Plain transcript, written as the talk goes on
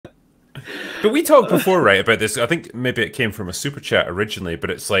But we talked before, right, about this. I think maybe it came from a super chat originally, but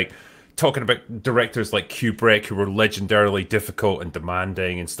it's like talking about directors like Kubrick who were legendarily difficult and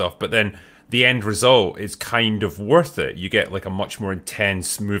demanding and stuff, but then the end result is kind of worth it. You get like a much more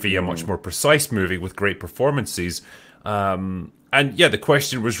intense movie, a much more precise movie with great performances. And yeah, the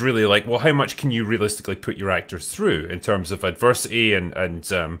question was really like, well, how much can you realistically put your actors through in terms of adversity and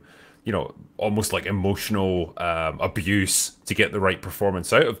you know, almost like emotional abuse to get the right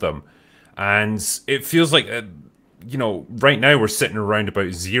performance out of them? And it feels like, you know, right now we're sitting around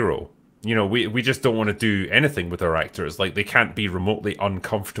about zero. You know, we just don't want to do anything with our actors. Like, they can't be remotely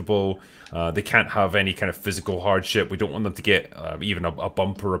uncomfortable. They can't have any kind of physical hardship. We don't want them to get even a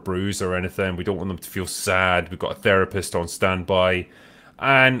bump or a bruise or anything. We don't want them to feel sad. We've got a therapist on standby.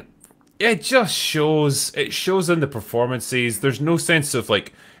 And it just shows. It shows in the performances. There's no sense of,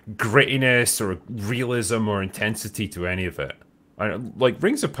 like, grittiness or realism or intensity to any of it. Like,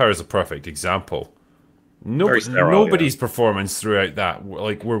 Rings of Power is a perfect example. Nobody's performance throughout that,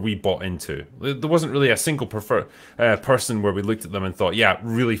 like, were we bought into. There wasn't really a single person where we looked at them and thought, yeah,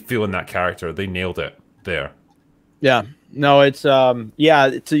 really feeling that character. They nailed it there. Yeah. No, it's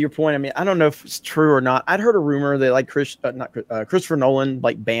yeah, to your point. I mean, I don't know if it's true or not. I'd heard a rumor that like Christopher Nolan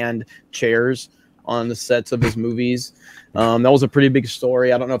like banned chairs on the sets of his movies. That was a pretty big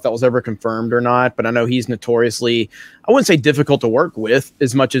story. I don't know if that was ever confirmed or not, but I know he's notoriously, I wouldn't say difficult to work with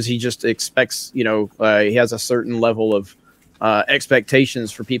as much as he just expects, you know, he has a certain level of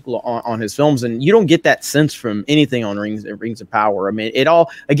expectations for people on his films. And you don't get that sense from anything on Rings of Power. I mean, it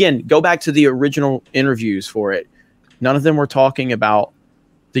all, again, go back to the original interviews for it. None of them were talking about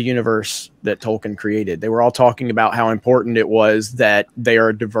the universe that Tolkien created. They were all talking about how important it was that they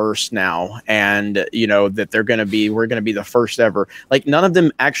are diverse now, and you know that we're going to be the first ever. Like, none of them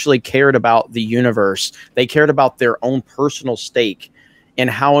actually cared about the universe. They cared about their own personal stake and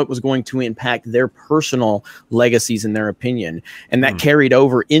how it was going to impact their personal legacies in their opinion. And that carried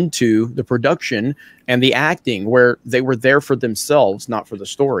over into the production and the acting, where they were there for themselves, not for the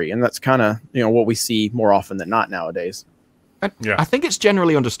story. And that's kind of, you know, what we see more often than not nowadays. Yeah. I think it's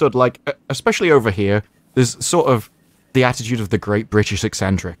generally understood, like, especially over here, there's sort of the attitude of the great British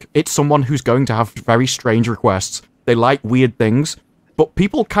eccentric. It's someone who's going to have very strange requests. They like weird things, but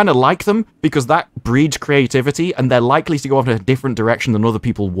people kind of like them because that breeds creativity, and they're likely to go off in a different direction than other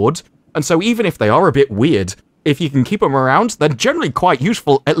people would. And so even if they are a bit weird, if you can keep them around, they're generally quite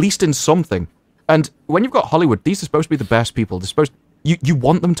useful, at least in something. And when you've got Hollywood, these are supposed to be the best people. They're supposed you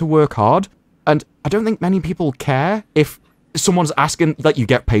want them to work hard, and I don't think many people care if someone's asking that you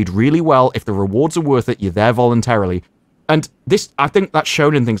get paid really well. If the rewards are worth it, you're there voluntarily. And this, I think that's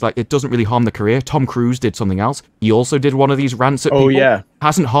shown in things like it doesn't really harm the career. Tom Cruise did something else. He also did one of these rants at people. Yeah.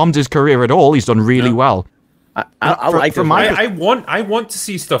 Hasn't harmed his career at all. He's done really well. I like from my I want to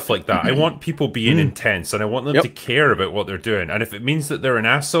see stuff like that. I want people being intense, and I want them to care about what they're doing. And if it means that they're an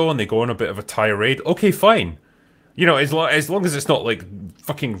asshole and they go on a bit of a tirade, okay, fine. You know, as long as it's not like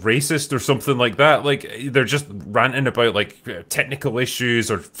fucking racist or something like that. Like, they're just ranting about like technical issues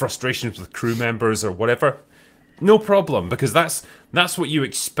or frustrations with crew members or whatever. No problem, because that's what you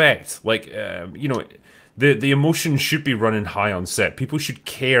expect. Like, you know, the emotion should be running high on set. People should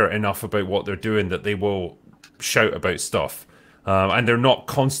care enough about what they're doing that they will shout about stuff. And they're not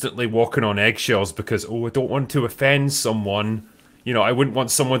constantly walking on eggshells because, oh, I don't want to offend someone. You know, I wouldn't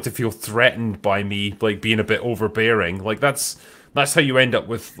want someone to feel threatened by me, like, being a bit overbearing. Like, that's how you end up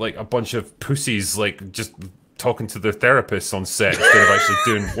with, like, a bunch of pussies, like, just talking to their therapists on set instead of actually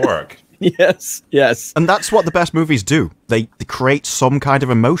doing work. Yes, yes. And that's what the best movies do. They create some kind of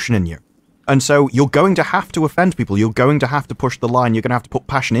emotion in you. And so you're going to have to offend people. You're going to have to push the line. You're going to have to put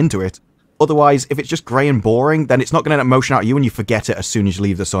passion into it. Otherwise, if it's just grey and boring, then it's not going to get emotion out of you, and you forget it as soon as you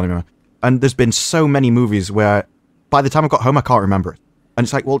leave the cinema. And there's been so many movies where by the time I got home, I can't remember it. And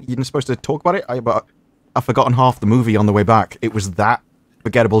it's like, well, you're not supposed to talk about it? But I've forgotten half the movie on the way back. It was that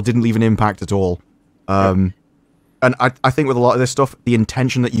forgettable, didn't leave an impact at all. And I think with a lot of this stuff, the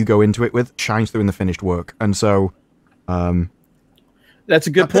intention that you go into it with shines through in the finished work. And so that's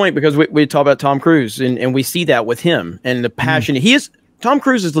a good point, because we talk about Tom Cruise, and we see that with him and the passion. Tom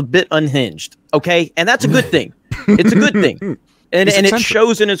Cruise is a bit unhinged, okay? And that's a good thing. It's a good thing. And it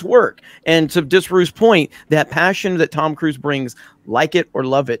shows in his work. And to Disparu's point, that passion that Tom Cruise brings, like it or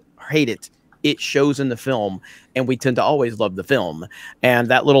love it or hate it, it shows in the film. And we tend to always love the film. And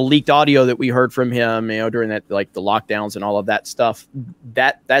that little leaked audio that we heard from him, you know, during that, like, the lockdowns and all of that stuff,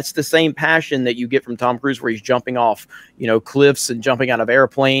 that's the same passion that you get from Tom Cruise, where he's jumping off, you know, cliffs and jumping out of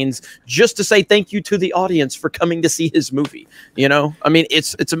airplanes just to say thank you to the audience for coming to see his movie. You know, I mean,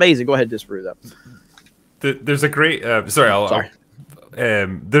 it's amazing. Go ahead, Disparu, though. There's a great sorry.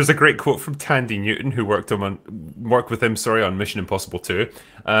 there's a great quote from Tandy Newton, who worked with him, sorry, on Mission Impossible 2.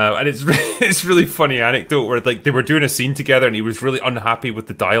 And it's it's really funny anecdote where like they were doing a scene together and he was really unhappy with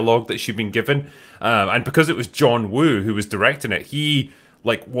the dialogue that she'd been given. And because it was John Woo who was directing it, he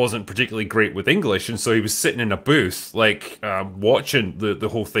like wasn't particularly great with English, and so he was sitting in a booth like watching the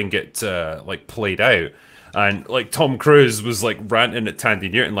whole thing get like played out. And like Tom Cruise was like ranting at Tandy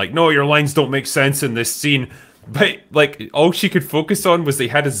Newton like, no, your lines don't make sense in this scene. But like all she could focus on was he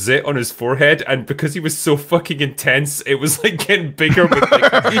had a zit on his forehead, and because he was so fucking intense, it was like getting bigger with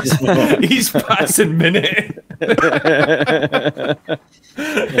like each passing minute.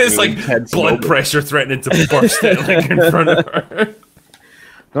 It's like blood pressure threatening to burst it like in front of her.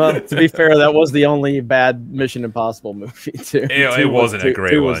 Well, to be fair, that was the only bad Mission Impossible movie too. It wasn't a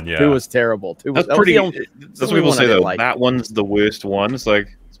great one. Yeah, 2 was terrible. That's pretty. That's what people say though. That one's the worst one. It's like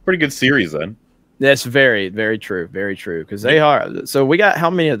it's a pretty good series then. That's very, very true. Very true. Because they are. So we got how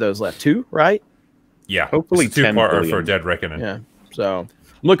many of those left? 2, right? Yeah, hopefully 2-parter for Dead Reckoning. Yeah. So I'm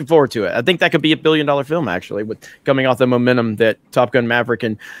looking forward to it. I think that could be $1 billion film actually, with coming off the momentum that Top Gun Maverick,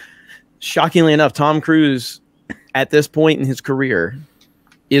 and shockingly enough, Tom Cruise at this point in his career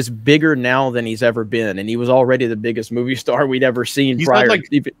is bigger now than he's ever been, and he was already the biggest movie star we'd ever seen prior.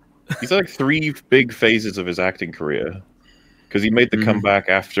 He's had like 3 big phases of his acting career, because he made the comeback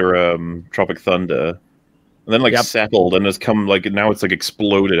after Tropic Thunder, and then like settled, and has come like now it's like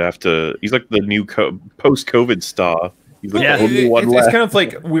exploded after. He's like the new post-COVID star. He's like the only one left. It's kind of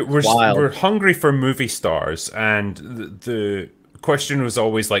like we're hungry for movie stars, and the question was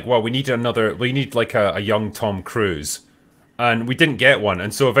always like, well, we need like a young Tom Cruise. And we didn't get one,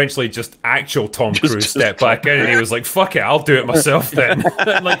 and so eventually, just actual Tom Cruise stepped back in, and he was like, "Fuck it, I'll do it myself." Then,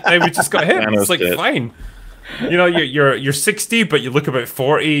 like, then we just got him. It's like fine, you know, you're 60, but you look about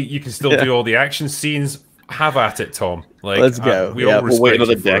 40. You can still do all the action scenes. Have at it, Tom. Like, let's go. We'll wait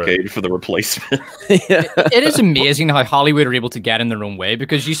another decade for the replacement. It is amazing how Hollywood are able to get in their own way,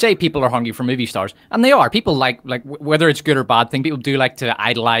 because you say people are hungry for movie stars, and they are. People like whether it's good or bad thing, people do like to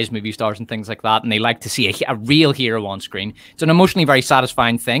idolize movie stars and things like that, and they like to see a real hero on screen. It's an emotionally very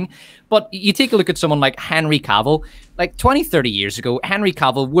satisfying thing. But you take a look at someone like Henry Cavill. Like 20, 30 years ago, Henry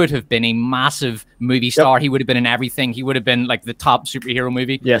Cavill would have been a massive movie star. He would have been in everything. He would have been like the top superhero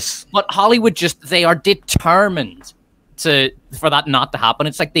movie. Yes. But Hollywood they are determined for that not to happen.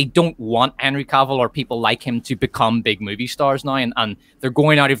 It's like they don't want Henry Cavill or people like him to become big movie stars now, and they're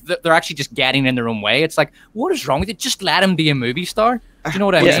going out of they're actually just getting in their own way. It's like, what is wrong with it? Just let him be a movie star. Do you know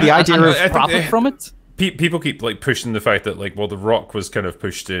what I mean? The idea of profit from it. People keep like pushing the fact that like, well, The Rock was kind of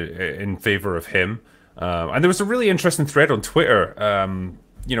pushed in favor of him, and there was a really interesting thread on Twitter,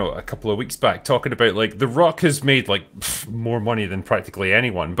 you know, a couple of weeks back talking about like The Rock has made like more money than practically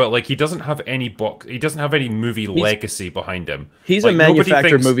anyone, but like he doesn't have any movie legacy behind him. He's like, a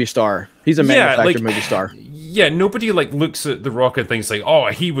manufactured movie star. He's a manufactured movie star. Yeah, nobody like looks at The Rock and thinks like, oh,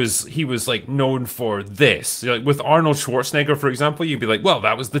 he was like known for this. Like with Arnold Schwarzenegger, for example, you'd be like, well,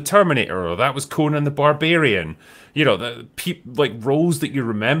 that was the Terminator, or that was Conan the Barbarian. You know, the like roles that you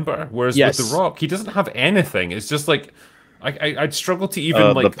remember. Whereas with The Rock, he doesn't have anything. It's just like I'd struggle to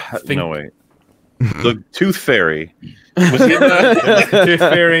even think. No wait, the Tooth Fairy. Was he in that? The Tooth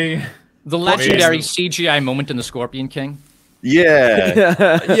Fairy. The legendary CGI moment in The Scorpion King. Yeah,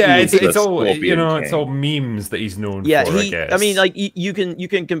 yeah, it's all, you know, it's all memes that he's known for, I guess. I mean, like you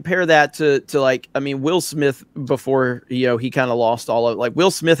can compare that to like, I mean, Will Smith before, you know, he kind of lost all of, like,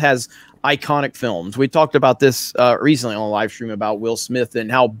 Will Smith has iconic films. We talked about this recently on a live stream about Will Smith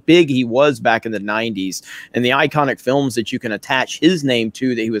and how big he was back in the 90s, and the iconic films that you can attach his name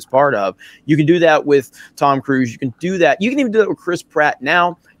to that he was part of. You can do that with Tom Cruise. You can do that. You can even do that with Chris Pratt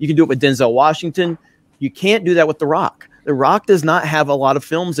now. You can do it with Denzel Washington. You can't do that with The Rock. The Rock does not have a lot of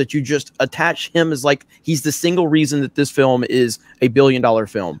films that you just attach him as like he's the single reason that this film is $1 billion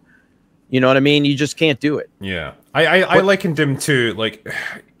film. You know what I mean? You just can't do it. Yeah. I likened him to like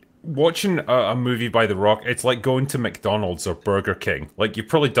watching a movie by The Rock. It's like going to McDonald's or Burger King. Like, you've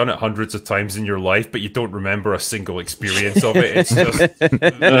probably done it hundreds of times in your life, but you don't remember a single experience of it. It's just,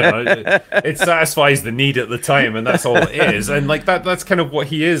 it satisfies the need at the time, and that's all it is. And like that's kind of what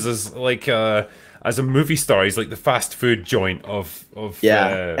he is as like as a movie star. He's like the fast food joint of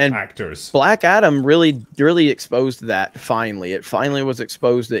and actors. Black Adam really exposed that. It finally was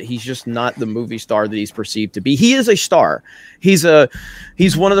exposed that he's just not the movie star that he's perceived to be. He is a star. He's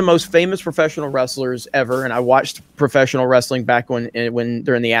one of the most famous professional wrestlers ever, and I watched professional wrestling back when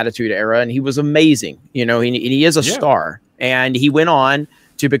during the Attitude Era, and he was amazing. You know, he is a star, and he went on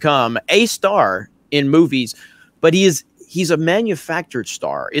to become a star in movies, but he's a manufactured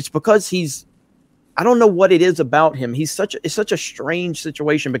star. It's because he's I don't know what it is about him. It's such a strange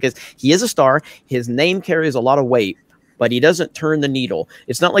situation because he is a star. His name carries a lot of weight, but he doesn't turn the needle.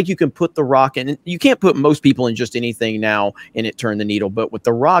 It's not like you can put The Rock in. You can't put most people in just anything now and it turn the needle. But with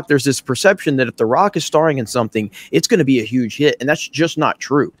The Rock, there's this perception that if The Rock is starring in something, it's going to be a huge hit. And that's just not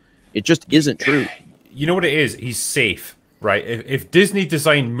true. It just isn't true. You know what it is? He's safe, right? If Disney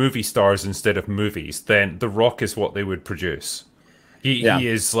designed movie stars instead of movies, then The Rock is what they would produce. He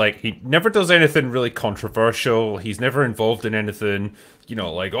is like, he never does anything really controversial. He's never involved in anything, you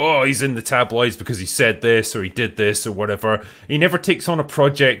know, like, oh, he's in the tabloids because he said this or he did this or whatever. He never takes on a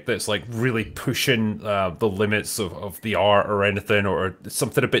project that's like really pushing the limits of the art or anything, or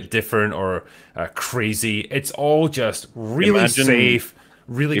something a bit different or crazy. It's all just really safe,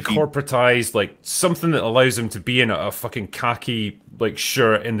 really corporatized, like something that allows him to be in a fucking khaki like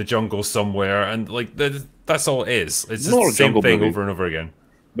shirt in the jungle somewhere, and like that's all it is. It's just the same thing over and over again.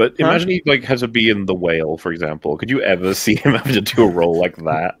 But imagine he like has to be in The Whale, for example. Could you ever see him having to do a role like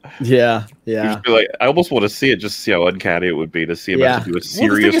that? Yeah. Just be like, I almost want to see it just to see how uncanny it would be to see him have to do a serious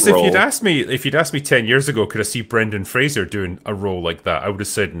well, the thing is, role. if you'd asked me 10 years ago, could I see Brendan Fraser doing a role like that? I would have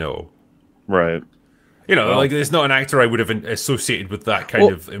said no. Right. You know, like it's not an actor I would have associated with that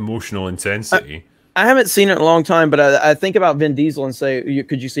kind of emotional intensity. I haven't seen it in a long time, but I think about Vin Diesel and say,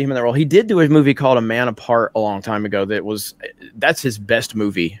 could you see him in that role? He did do a movie called A Man Apart a long time ago. That's his best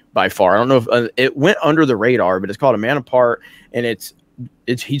movie by far. I don't know if it went under the radar, but it's called A Man Apart, and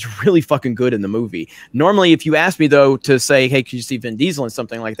he's really fucking good in the movie. Normally, if you ask me though to say, hey, could you see Vin Diesel in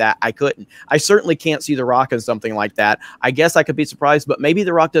something like that? I couldn't. I certainly can't see The Rock in something like that. I guess I could be surprised, but maybe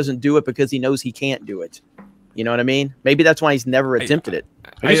The Rock doesn't do it because he knows he can't do it. You know what I mean? Maybe that's why he's never attempted it.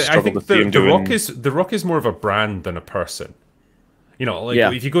 I think the Rock is more of a brand than a person. You know, like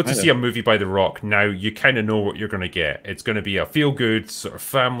if you go to see a movie by The Rock now, you kind of know what you're going to get. It's going to be a feel-good sort of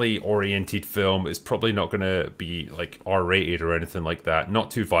family-oriented film. It's probably not going to be like R-rated or anything like that. Not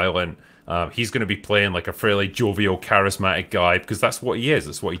too violent. He's going to be playing like a fairly jovial, charismatic guy because that's what he is.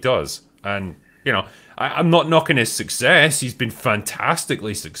 That's what he does. And you know, I'm not knocking his success. He's been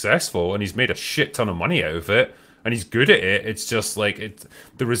fantastically successful, and he's made a shit ton of money out of it, and he's good at it. It's just like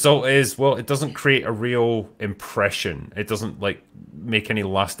the result is, well, it doesn't create a real impression. It doesn't like make any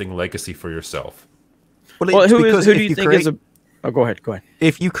lasting legacy for yourself. Well, who do you think is a? Oh, go ahead.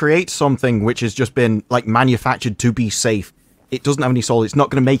 If you create something which has just been like manufactured to be safe, it doesn't have any soul. It's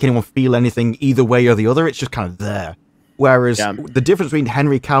not going to make anyone feel anything either way or the other. It's just kind of there. Whereas the difference between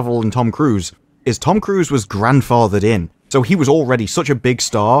Henry Cavill and Tom Cruise is Tom Cruise was grandfathered in. So he was already such a big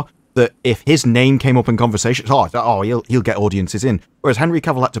star that if his name came up in conversations, he'll get audiences in. Whereas Henry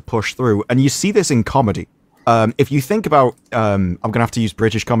Cavill had to push through. And you see this in comedy. If you think about, I'm going to have to use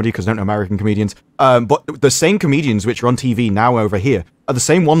British comedy because I don't know American comedians, but the same comedians which are on TV now over here are the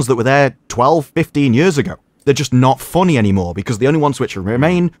same ones that were there 12, 15 years ago. They're just not funny anymore because the only ones which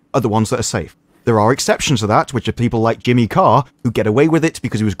remain are the ones that are safe. There are exceptions to that, which are people like Jimmy Carr, who get away with it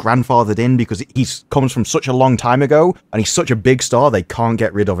because he was grandfathered in, because he comes from such a long time ago, and he's such a big star, they can't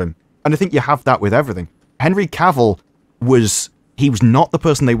get rid of him. And I think you have that with everything. Henry Cavill was not the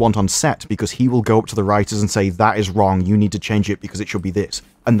person they want on set, because he will go up to the writers and say, that is wrong, you need to change it because it should be this.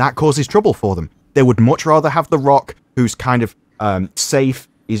 And that causes trouble for them. They would much rather have The Rock, who's kind of safe.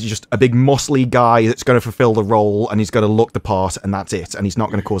 He's just a big muscly guy that's going to fulfill the role, and he's going to look the part, and that's it. And he's not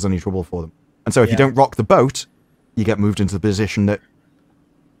going to cause any trouble for them. And so if you don't rock the boat, you get moved into the position that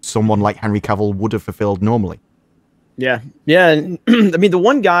someone like Henry Cavill would have fulfilled normally. Yeah. And, I mean, the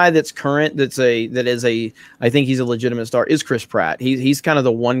one guy that's current I think he's a legitimate star is Chris Pratt. He's kind of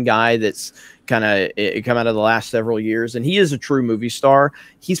the one guy that's kind of come out of the last several years, and he is a true movie star.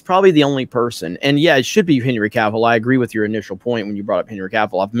 He's probably the only person. And yeah, it should be Henry Cavill. I agree with your initial point when you brought up Henry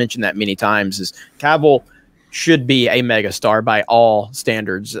Cavill. I've mentioned that many times. Is Cavill should be a megastar by all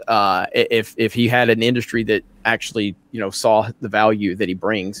standards. If he had an industry that actually, saw the value that he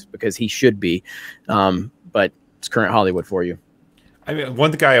brings, because he should be. But it's current Hollywood for you. I mean,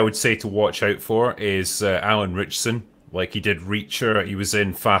 one guy I would say to watch out for is Alan Ritchson. Like, he did Reacher. He was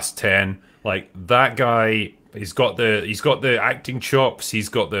in Fast 10. Like, that guy, he's got the acting chops. He's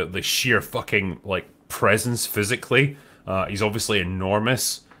got the sheer fucking like presence physically. He's obviously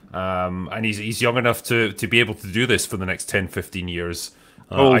enormous. And he's young enough to be able to do this for the next 10, 15 years.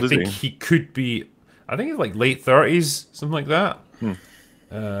 I think he could be, I think he's like late 30s, something like that.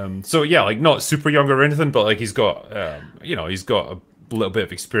 So yeah, like not super young or anything, but like he's got, he's got a little bit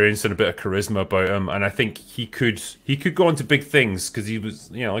of experience and a bit of charisma about him. And I think he could go on to big things because he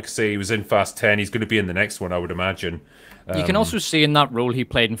was, like I say, he was in Fast 10. He's going to be in the next one, I would imagine. You can also see in that role he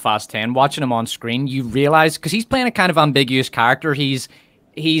played in Fast 10, watching him on screen, you realize, because he's playing a kind of ambiguous character. He's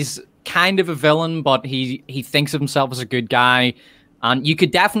kind of a villain, but he thinks of himself as a good guy. And you could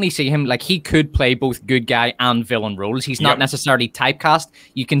definitely see him, like, he could play both good guy and villain roles. He's not necessarily typecast.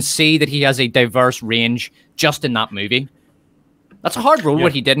 You can see that he has a diverse range just in that movie. That's a hard role,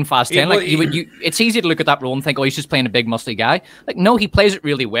 what he did in Fast 10. Like, it's easy to look at that role and think, oh, he's just playing a big, muscly guy. Like, no, he plays it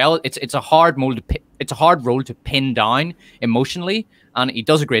really well. It's a hard role to pin down emotionally, and he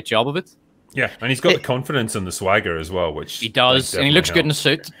does a great job of it. Yeah, and he's got the confidence and the swagger as well, which he does, and he looks good in a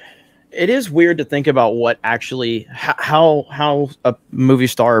suit. It is weird to think about what actually how a movie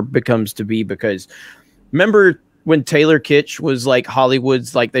star becomes to be, because remember when Taylor Kitsch was like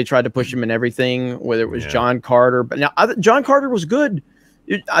Hollywood's, like they tried to push him in everything, whether it was John Carter. But now John Carter was good.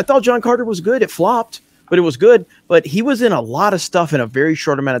 I thought John Carter was good. It flopped, but it was good. But he was in a lot of stuff in a very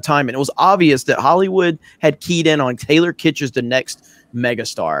short amount of time, and it was obvious that Hollywood had keyed in on Taylor Kitsch as the next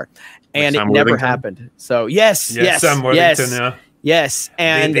megastar, and it never happened. So yes, Sam Worthington, yeah. Yes,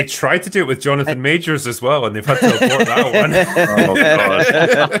 and they tried to do it with Jonathan Majors as well, and they've had to abort that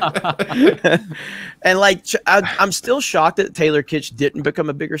one. And like, I'm still shocked that Taylor Kitsch didn't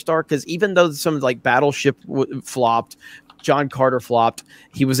become a bigger star, because even though some like Battleship flopped, John Carter flopped,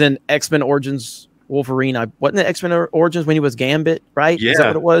 he was in X-Men Origins Wolverine. Wasn't it X-Men Origins when he was Gambit, right? Yeah. Is that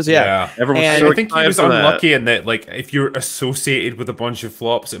what it was? Yeah. And I think he was unlucky in that, like, if you're associated with a bunch of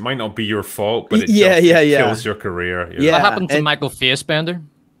flops, it might not be your fault, but it kills your career. Yeah. What happened to Michael Fassbender?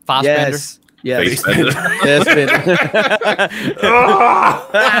 Fassbender? Yes.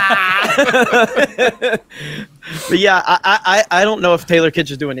 But yeah, I don't know if Taylor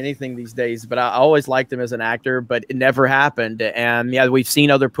Kitsch is doing anything these days, but I always liked him as an actor, but it never happened. And yeah, we've seen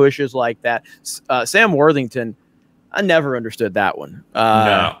other pushes like that. Sam Worthington, I never understood that one.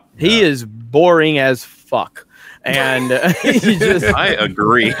 He is boring as fuck. And I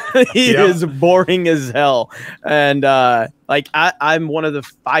agree. He is boring as hell. And like I'm one of the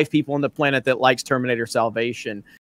 5 people on the planet that likes Terminator Salvation.